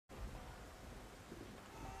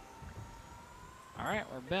Alright,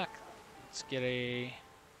 we're back. Let's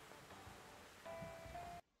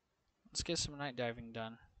get some night diving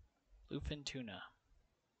done. Bluefin tuna.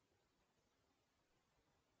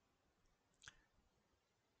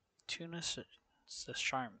 Tuna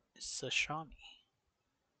sashimi.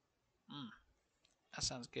 That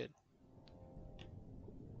sounds good.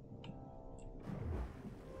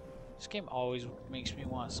 This game always makes me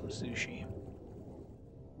want some sushi.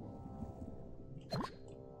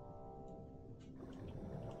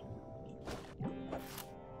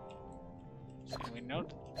 So we know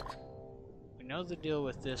the deal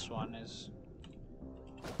with this one is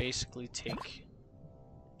basically take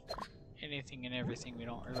anything and everything. We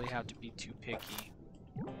don't really have to be too picky.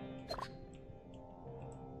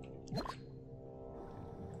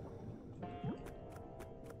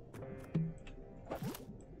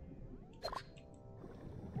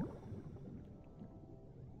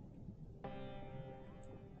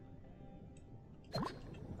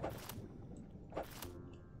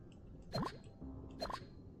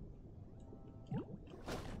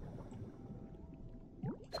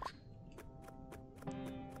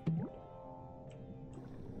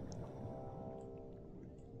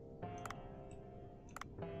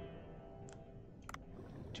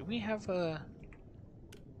 Do we have a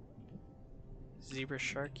zebra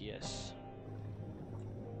shark? Yes.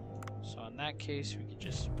 So in that case, we could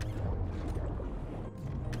just...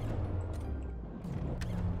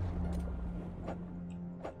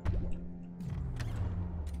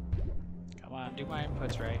 Come on, do my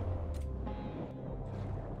inputs right.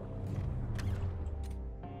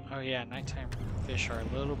 Oh yeah, nighttime fish are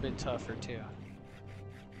a little bit tougher too.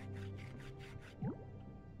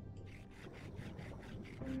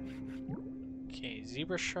 Okay,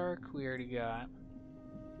 zebra shark we already got.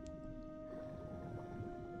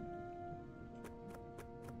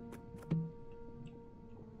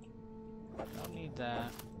 Don't need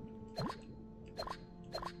that.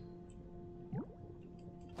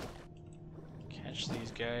 Catch these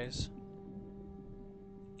guys.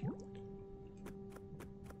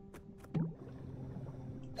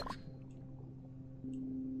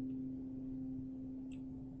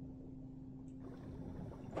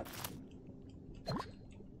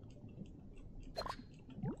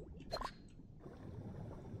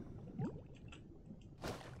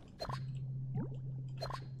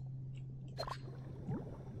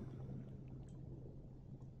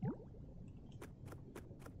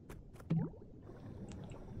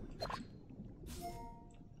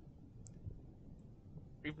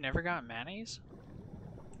 We've never got mayonnaise?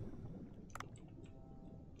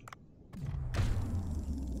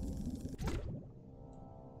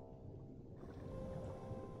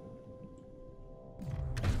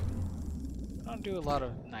 I don't do a lot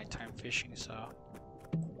of nighttime fishing, so...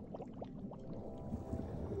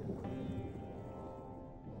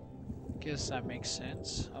 Guess that makes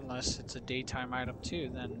sense. Unless it's a daytime item too,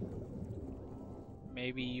 then...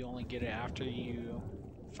 Maybe you only get it after you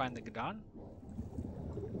find the Gadon?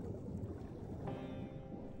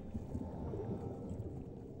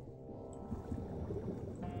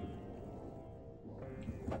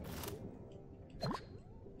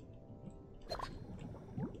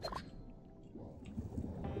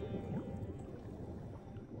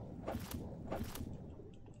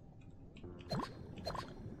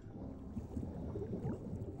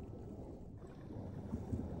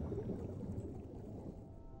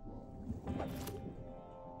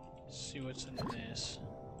 See what's in this.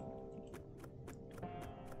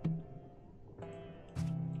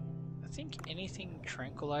 I think anything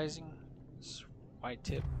tranquilizing is white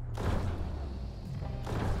tip.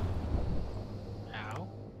 Ow.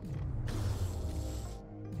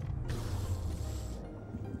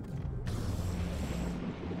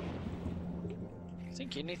 I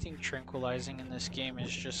think anything tranquilizing in this game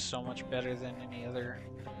is just so much better than any other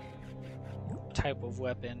type of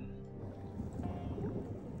weapon.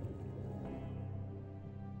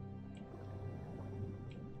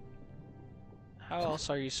 How else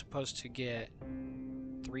are you supposed to get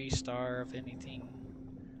 3-star of anything?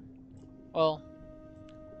 Well,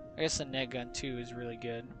 I guess the net gun too is really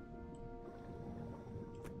good.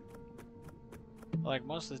 Like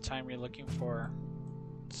most of the time you're looking for,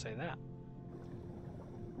 let's say that.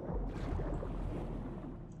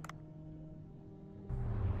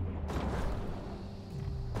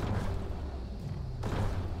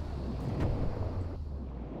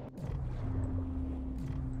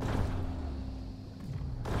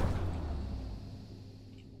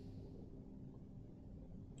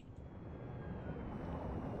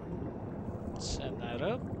 Send that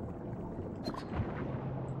up.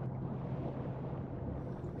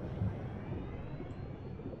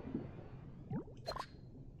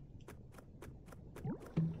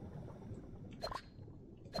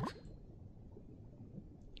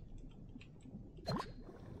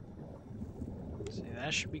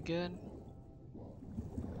 That should be good.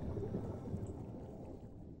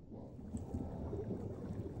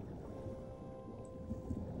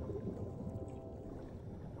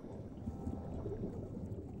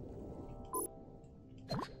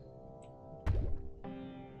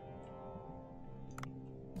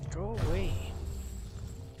 Go away.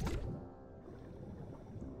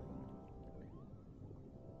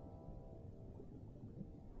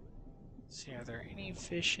 Let's see, are there any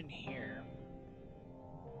fish in here?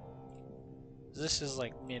 This is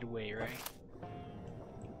like midway, right?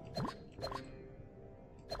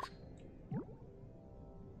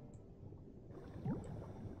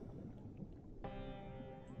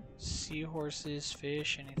 Seahorses,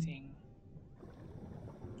 fish, anything?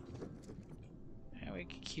 Yeah, we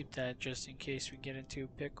can keep that just in case we get into a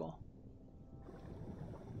pickle.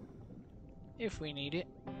 If we need it.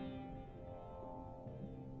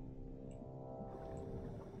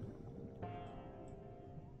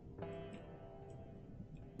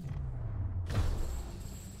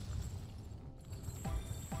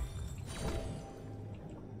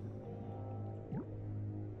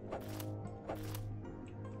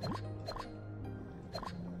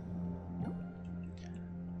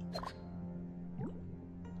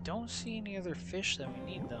 Don't see any other fish that we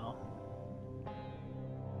need though.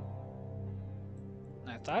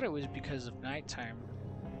 I thought it was because of nighttime.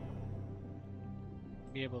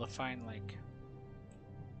 Be able to find like,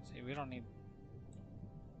 see, we don't need.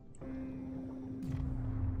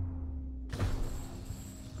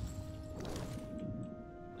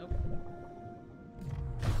 Nope.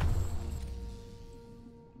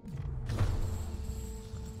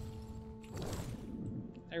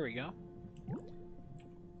 There we go.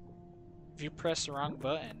 If you press the wrong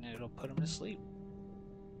button, it'll put him to sleep.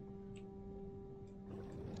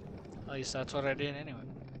 At least that's what I did anyway.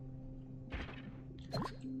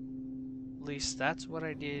 At least that's what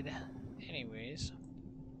I did anyways.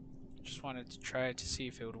 Just wanted to try it to see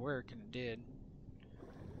if it would work, and it did.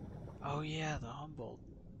 Oh yeah, the Humboldt.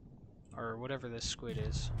 Or whatever this squid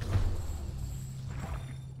is.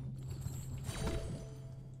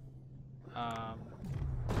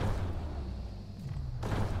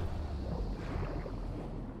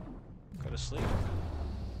 Go to sleep.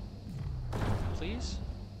 Please?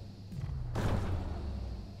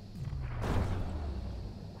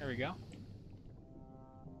 There we go.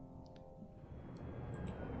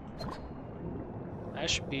 That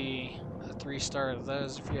should be a 3-star of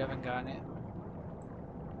those if you haven't gotten it.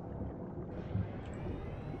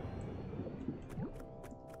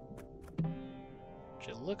 Which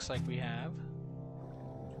it looks like we have.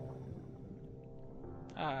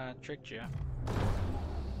 Ah, tricked you.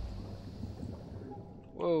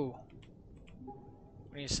 Whoa.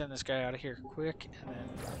 We need to send this guy out of here quick, and then...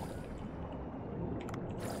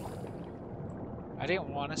 I didn't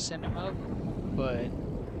want to send him up, but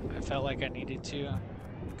I felt like I needed to,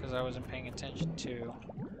 because I wasn't paying attention to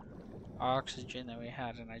oxygen that we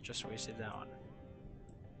had, and I just wasted that one.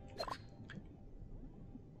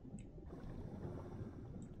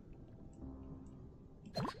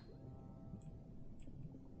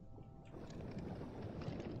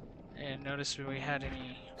 And notice if we had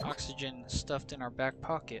any oxygen stuffed in our back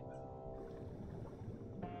pocket.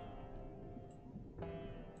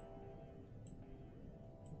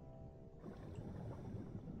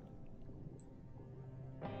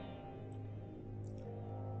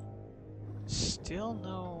 Still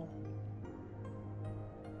no...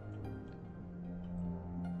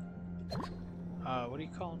 what do you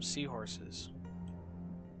call them? Seahorses.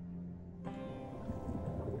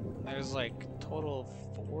 There's like a total of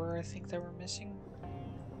 4, I think, that we're missing.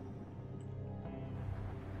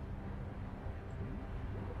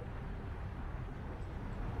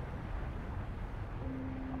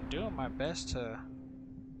 I'm doing my best to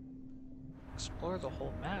explore the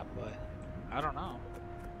whole map, but I don't know.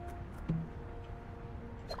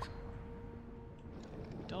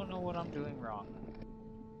 Don't know what I'm doing wrong.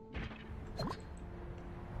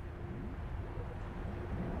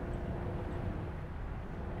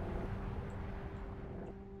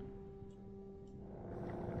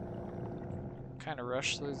 Kind of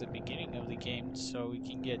rush through the beginning of the game so we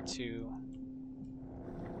can get to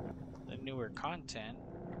the newer content.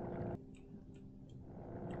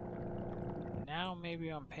 Now maybe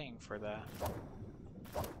I'm paying for that.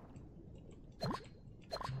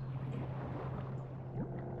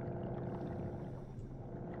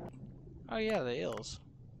 Oh yeah, the ills.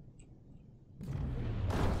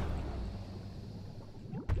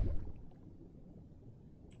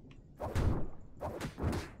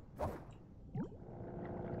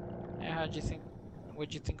 Yeah,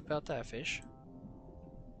 what'd you think about that fish?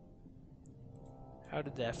 How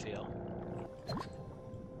did that feel?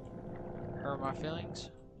 Hurt my feelings?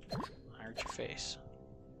 I hurt your face.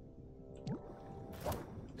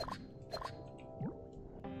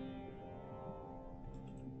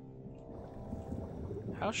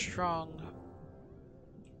 How strong?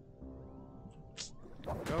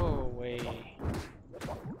 Go away.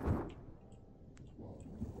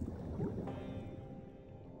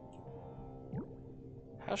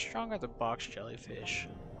 How strong are the box jellyfish?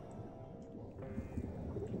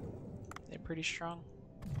 They pretty strong?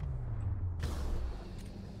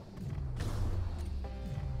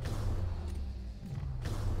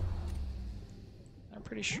 They're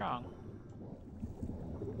pretty strong.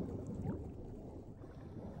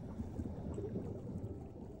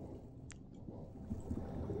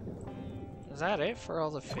 Is that it for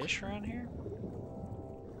all the fish around here?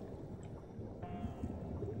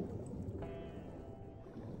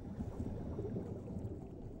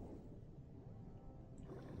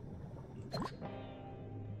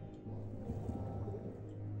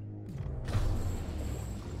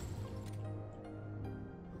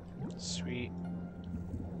 Sweet.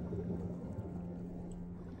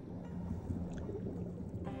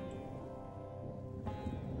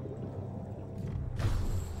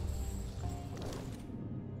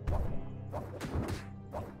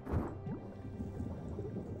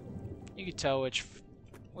 You can tell which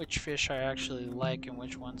fish I actually like and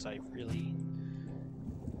which ones I really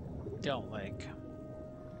don't like.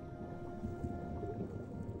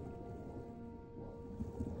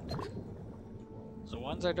 The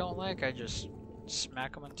ones I don't like, I just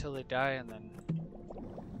smack them until they die and then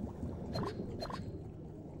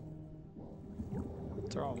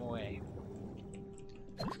throw them away.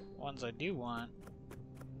 Ones I do want,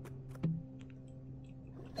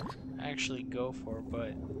 I actually go for,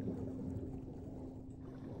 but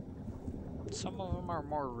some of them are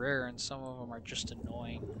more rare and some of them are just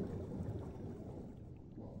annoying.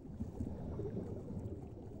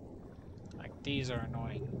 Like these are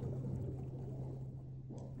annoying.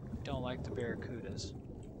 Don't like the barracudas.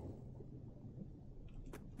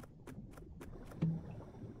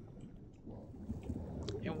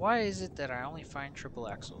 And why is it that I only find triple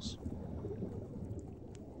axles?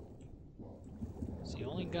 It's the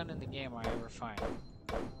only gun in the game I ever find.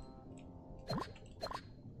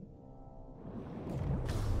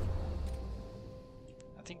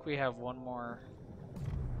 I think we have one more.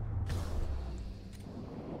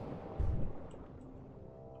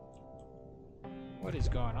 What is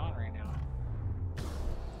going on right now?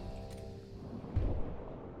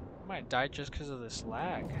 I might die just because of this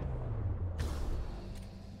lag.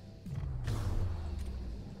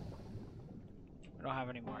 We don't have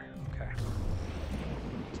any more. Okay.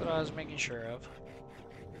 That's what I was making sure of.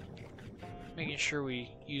 Making sure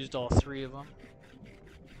we used all 3 of them.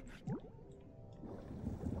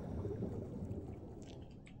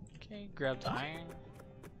 Okay, grab the iron.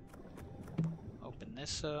 Open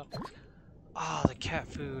this up. Ah, oh, the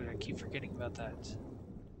cat food. I keep forgetting about that.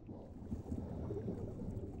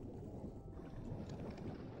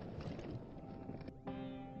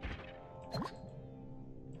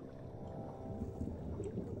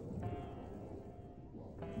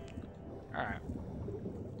 Alright.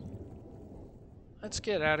 Let's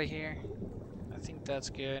get out of here. I think that's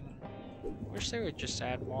good. Wish they would just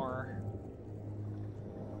add more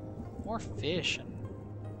fish and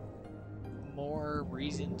more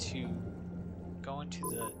reason to go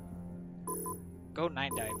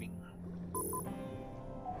night diving.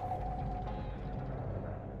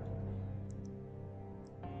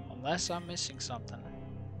 Unless I'm missing something.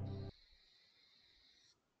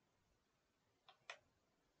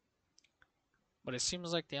 But it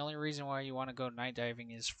seems like the only reason why you want to go night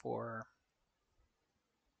diving is for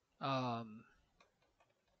a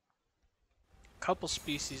couple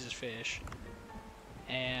species of fish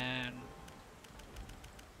and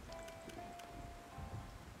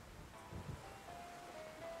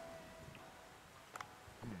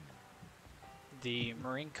the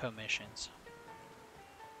marine commissions.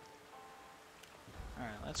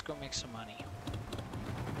 Alright, let's go make some money.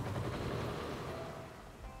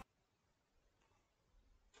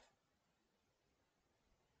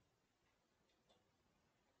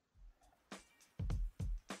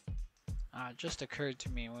 It just occurred to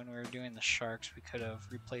me when we were doing the sharks, we could have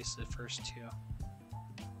replaced the first 2.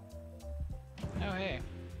 Oh hey.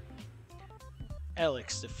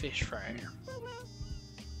 Alex the fish fryer.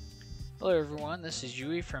 Hello everyone, this is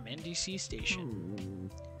Yui from NDC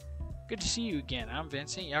Station. Good to see you again. I'm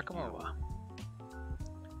Vincent Yakamura.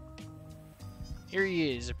 Here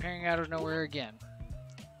he is, appearing out of nowhere again.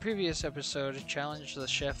 Previous episode, challenge the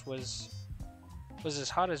chef was as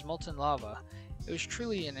hot as molten lava, It was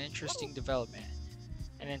truly an interesting development.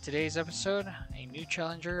 And in today's episode, a new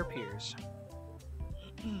challenger appears.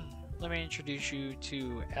 Let me introduce you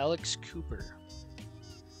to Alex Cooper.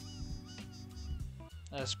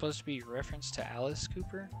 That's supposed to be a reference to Alice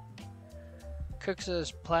Cooper. Cooks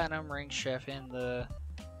as platinum ranked chef in the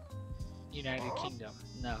United Kingdom.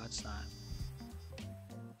 No, it's not.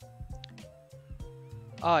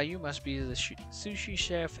 Ah, you must be the sushi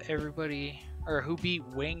chef everybody, or who beat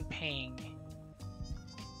Wang Ping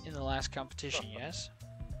in the last competition, yes?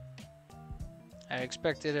 I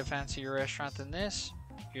expected a fancier restaurant than this.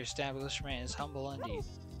 Your establishment is humble indeed.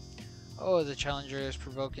 Oh, the challenger is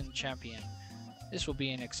provoking the champion. This will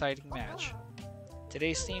be an exciting match.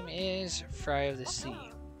 Today's theme is Fry of the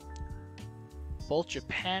Sea. Both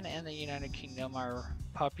Japan and the United Kingdom are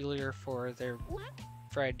popular for their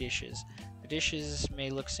fried dishes. The dishes may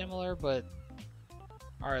look similar, but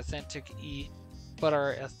are authentic each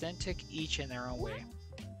in their own way.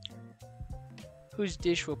 Whose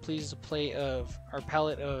dish will please the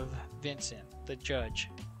palate of Vincent, the judge?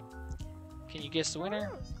 Can you guess the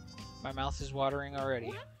winner? My mouth is watering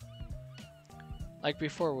already. Like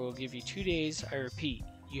before, we'll give you 2 days. I repeat,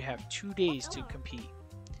 you have 2 days to compete.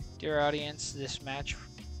 Dear audience, this match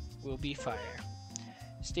will be fire.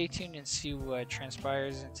 Stay tuned and see what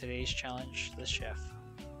transpires in today's challenge, the chef.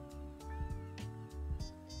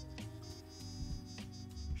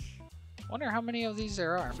 Wonder how many of these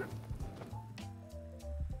there are.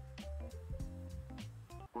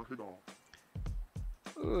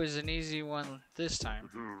 Ooh, is an easy one this time.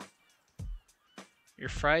 Your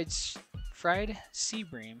fried sea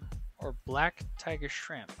bream or black tiger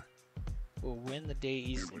shrimp will win the day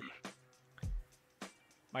easily.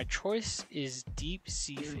 My choice is deep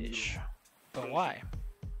sea fish, but why?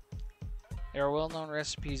 They are well-known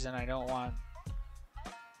recipes and I don't want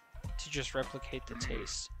to just replicate the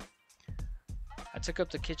taste. I took up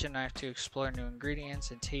the kitchen knife to explore new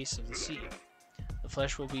ingredients and tastes of the sea. The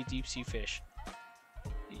flesh will be deep sea fish.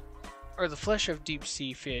 The flesh of deep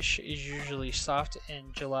sea fish is usually soft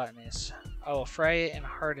and gelatinous. I will fry it and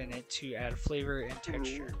harden it to add flavor and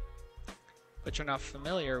texture. But you're not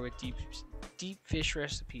familiar with deep fish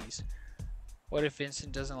recipes. What if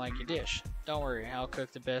Vincent doesn't like your dish? Don't worry, I'll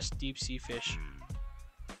cook the best deep sea fish.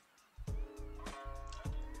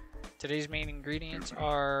 Today's main ingredients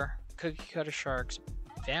are cookie cutter sharks,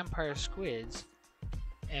 vampire squids,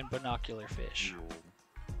 and binocular fish.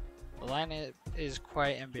 The line is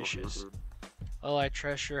quite ambitious. Well, I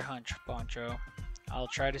trust your hunch, Boncho. I'll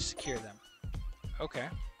try to secure them. Okay.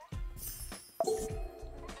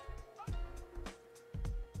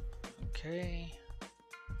 Okay.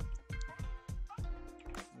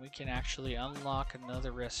 We can actually unlock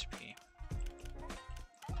another recipe.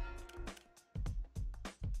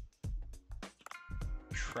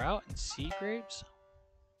 Trout and sea grapes?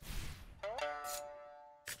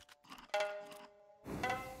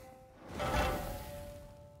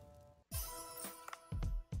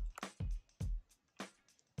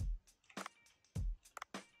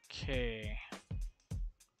 Okay.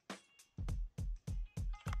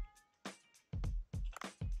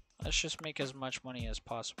 Let's just make as much money as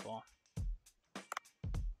possible.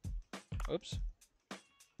 Oops.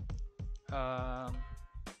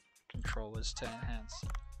 Control was to enhance.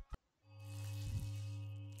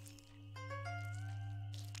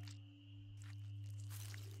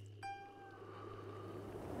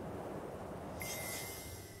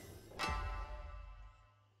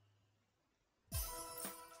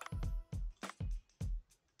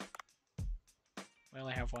 We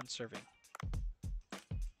only have one serving.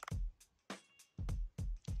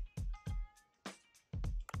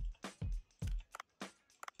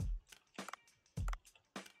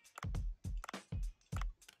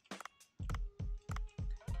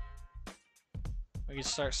 We can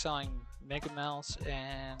start selling Mega Mouse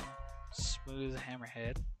and Smooth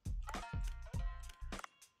Hammerhead.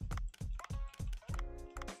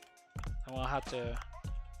 And we'll have to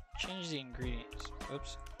change the ingredients.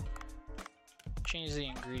 Oops. Change the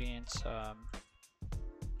ingredients.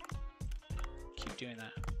 Keep doing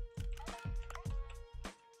that.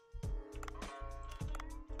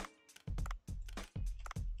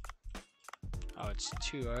 Oh, it's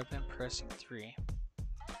 2. I've been pressing 3.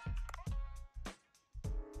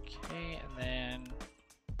 Okay, and then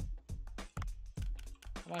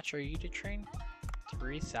how much are you to train?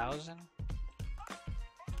 3,000?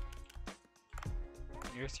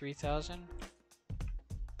 You're 3,000?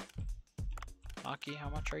 Maki, how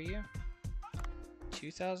much are you?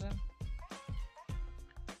 2,000?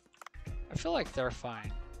 I feel like they're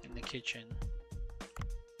fine in the kitchen.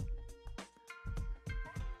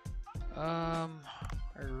 Are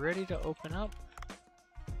you ready to open up?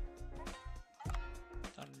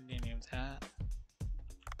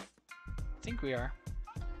 think we are.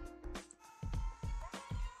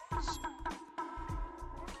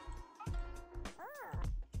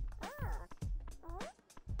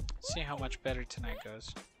 See how much better tonight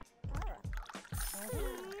goes.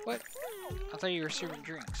 What? I thought you were serving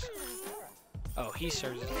drinks. Oh, he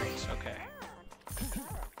serves the drinks. Okay.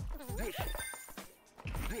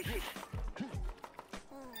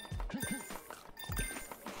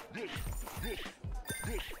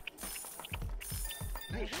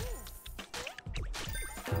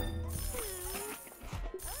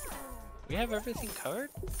 We have everything covered?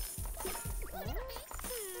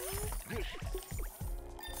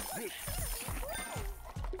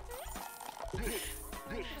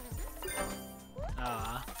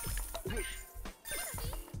 Ah.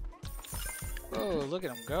 Oh, look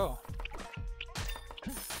at him go.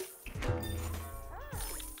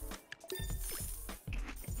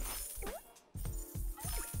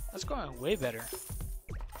 That's going way better.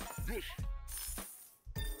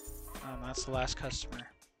 That's the last customer.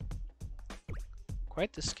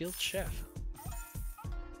 Quite the skilled chef.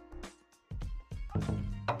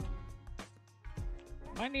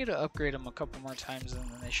 Might need to upgrade them a couple more times and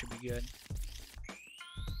then they should be good.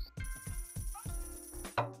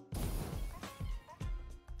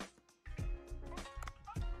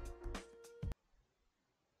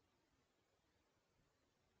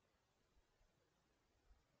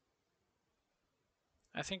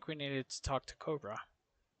 I think we needed to talk to Cobra.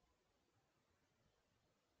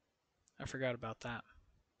 I forgot about that.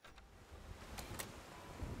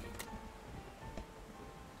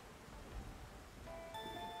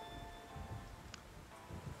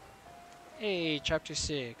 Hey, Chapter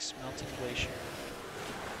 6, Melting Glacier.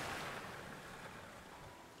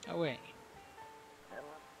 Oh wait.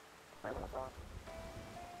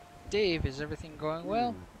 Dave, is everything going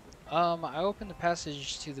well? I opened the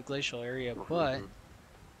passage to the glacial area, but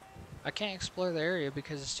I can't explore the area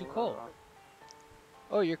because it's too cold.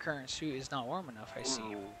 Oh, your current suit is not warm enough, I see.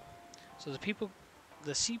 So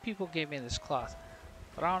the sea people gave me this cloth,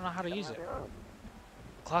 but I don't know how to use it.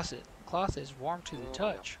 Cloth is warm to the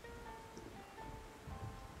touch.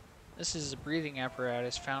 This is a breathing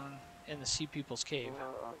apparatus found in the sea people's cave.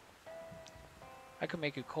 I could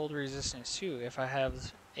make a cold resistant suit if I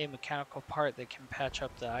have a mechanical part that can patch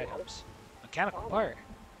up the items. Mechanical part?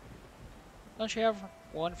 Don't you have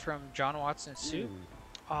one from John Watson's suit?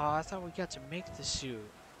 Aw, I thought we got to make the suit.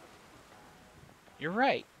 You're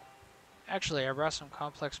right. Actually, I brought some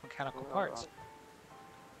complex mechanical parts.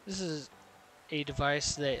 This is a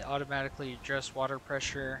device that automatically adjusts water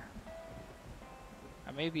pressure.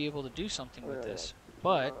 I may be able to do something with this,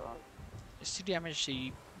 but it's too damaged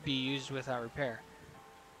to be used without repair.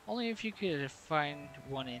 Only if you could find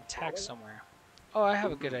one intact somewhere. Oh, I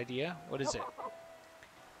have a good idea. What is it?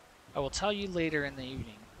 I will tell you later in the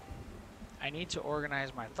evening. I need to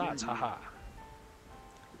organize my thoughts, haha.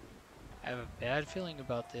 I have a bad feeling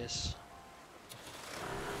about this.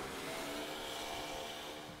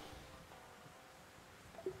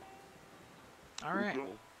 Alright.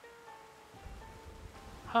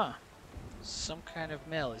 Huh. Some kind of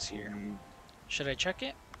mail is here. Should I check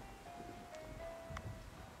it?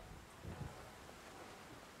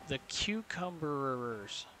 The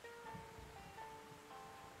Cucumberers.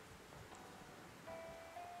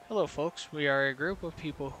 Hello folks, we are a group of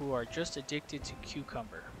people who are just addicted to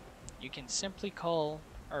cucumber. You can simply call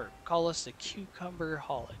us the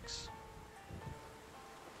Cucumberholics.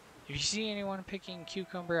 If you see anyone picking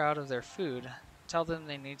cucumber out of their food, tell them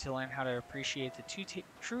they need to learn how to appreciate the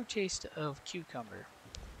true taste of cucumber.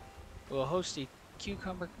 We'll host a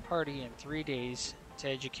cucumber party in 3 days to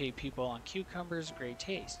educate people on cucumber's great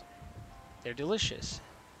taste. They're delicious,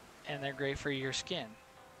 and they're great for your skin.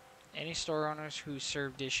 Any store owners who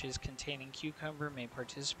serve dishes containing cucumber may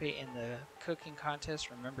participate in the cooking contest.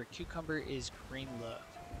 Remember, cucumber is green love.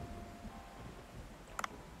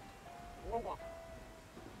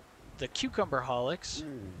 The Cucumberholics.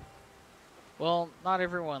 Well, not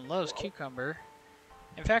everyone loves cucumber.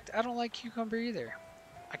 In fact, I don't like cucumber either.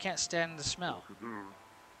 I can't stand the smell.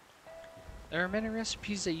 There are many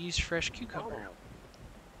recipes that use fresh cucumber.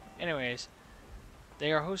 Anyways,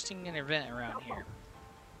 they are hosting an event around here.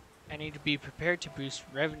 I need to be prepared to boost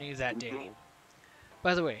revenue that day.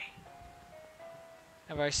 By the way,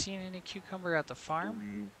 have I seen any cucumber at the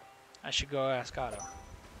farm? I should go ask Otto.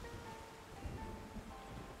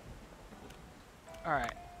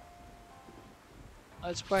 Alright.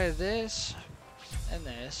 Let's buy this and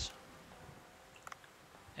this.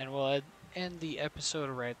 And we'll end the episode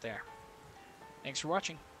right there. Thanks for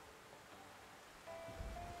watching.